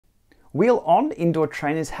Wheel-on indoor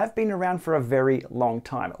trainers have been around for a very long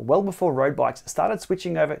time, well before road bikes started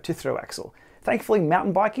switching over to Thru-Axle. Thankfully,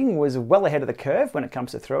 mountain biking was well ahead of the curve when it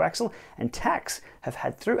comes to Thru-Axle, and Tacx have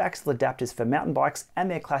had Thru-Axle adapters for mountain bikes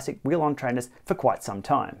and their classic wheel-on trainers for quite some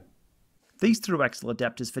time. These Thru-Axle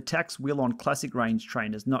adapters for Tacx Wheel-On Classic range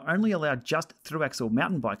trainers not only allow just Thru-Axle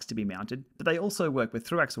mountain bikes to be mounted, but they also work with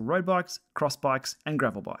Thru-Axle road bikes, cross bikes, and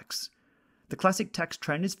gravel bikes. The classic Tacx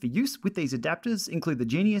trainers for use with these adapters include the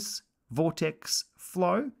Genius, Vortex,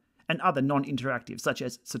 Flow, and other non-interactive such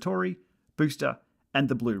as Satori, Booster, and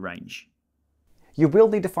the Blue range. You will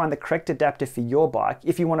need to find the correct adapter for your bike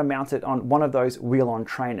if you want to mount it on one of those wheel-on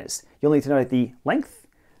trainers. You'll need to know the length,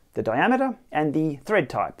 the diameter, and the thread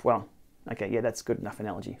type. Well, okay, yeah, that's good enough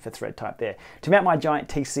analogy for thread type there. To mount my Giant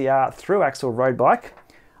TCR Thru-Axle road bike,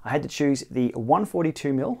 I had to choose the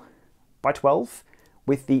 142mm by 12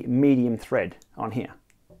 with the medium thread on here.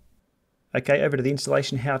 Okay, over to the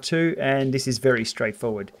installation how-to, and this is very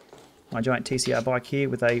straightforward. My Giant TCR bike here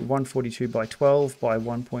with a 142 by 12 by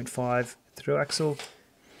 1.5 Thru-Axle.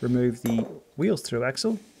 Remove the wheels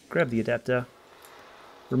Thru-Axle, grab the adapter,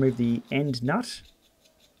 remove the end nut,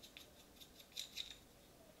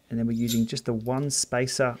 and then we're using just the one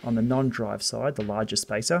spacer on the non-drive side, the larger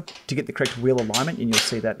spacer, to get the correct wheel alignment, and you'll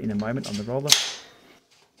see that in a moment on the roller.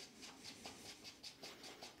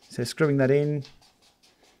 So screwing that in,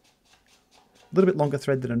 a little bit longer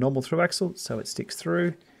thread than a normal Thru-Axle, so it sticks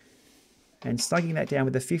through, and snugging that down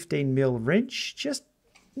with a 15mm wrench, just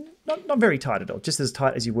not very tight at all, just as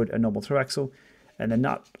tight as you would a normal Thru-Axle, and the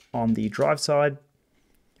nut on the drive side,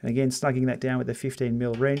 and again snugging that down with a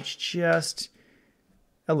 15mm wrench, just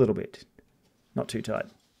a little bit, not too tight,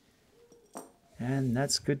 and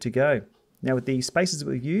that's good to go. Now with the spacers that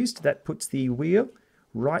we've used, that puts the wheel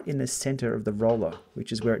right in the center of the roller,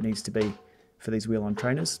 which is where it needs to be for these wheel-on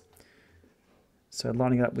trainers. So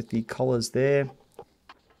lining it up with the collars there,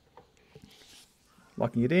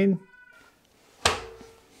 locking it in,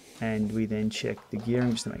 and we then check the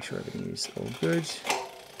gearing just to make sure everything is all good.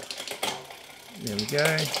 There we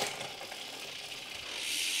go.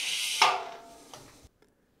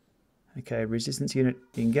 Okay, resistance unit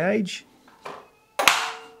engage.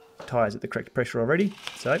 Tires at the correct pressure already,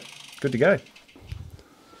 so good to go.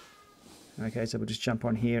 Okay, so we'll just jump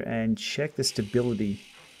on here and check the stability.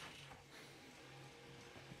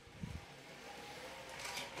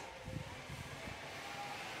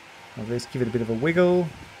 I'll just give it a bit of a wiggle.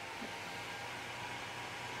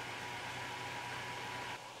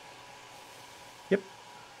 Yep.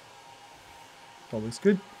 All looks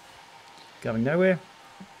good. Going nowhere.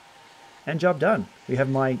 And job done. We have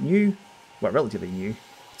my new, well, relatively new,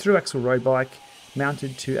 Thru-Axle road bike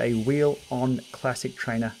mounted to a wheel-on classic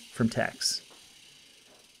trainer from Tacx.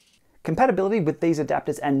 Compatibility with these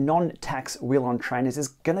adapters and non-Tacx wheel-on trainers is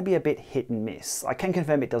going to be a bit hit and miss. I can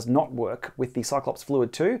confirm it does not work with the Cyclops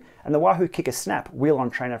Fluid 2, and the Wahoo Kicker Snap wheel-on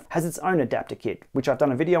trainer has its own adapter kit, which I've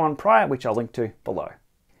done a video on prior, which I'll link to below.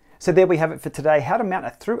 So there we have it for today, how to mount a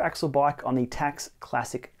Thru-Axle bike on the Tacx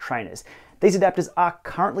Classic trainers. These adapters are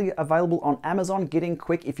currently available on Amazon. Get in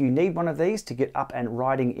quick if you need one of these to get up and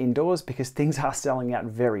riding indoors, because things are selling out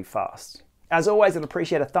very fast. As always, I'd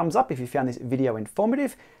appreciate a thumbs up if you found this video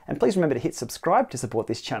informative, and please remember to hit subscribe to support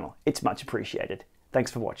this channel. It's much appreciated.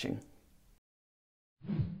 Thanks for watching.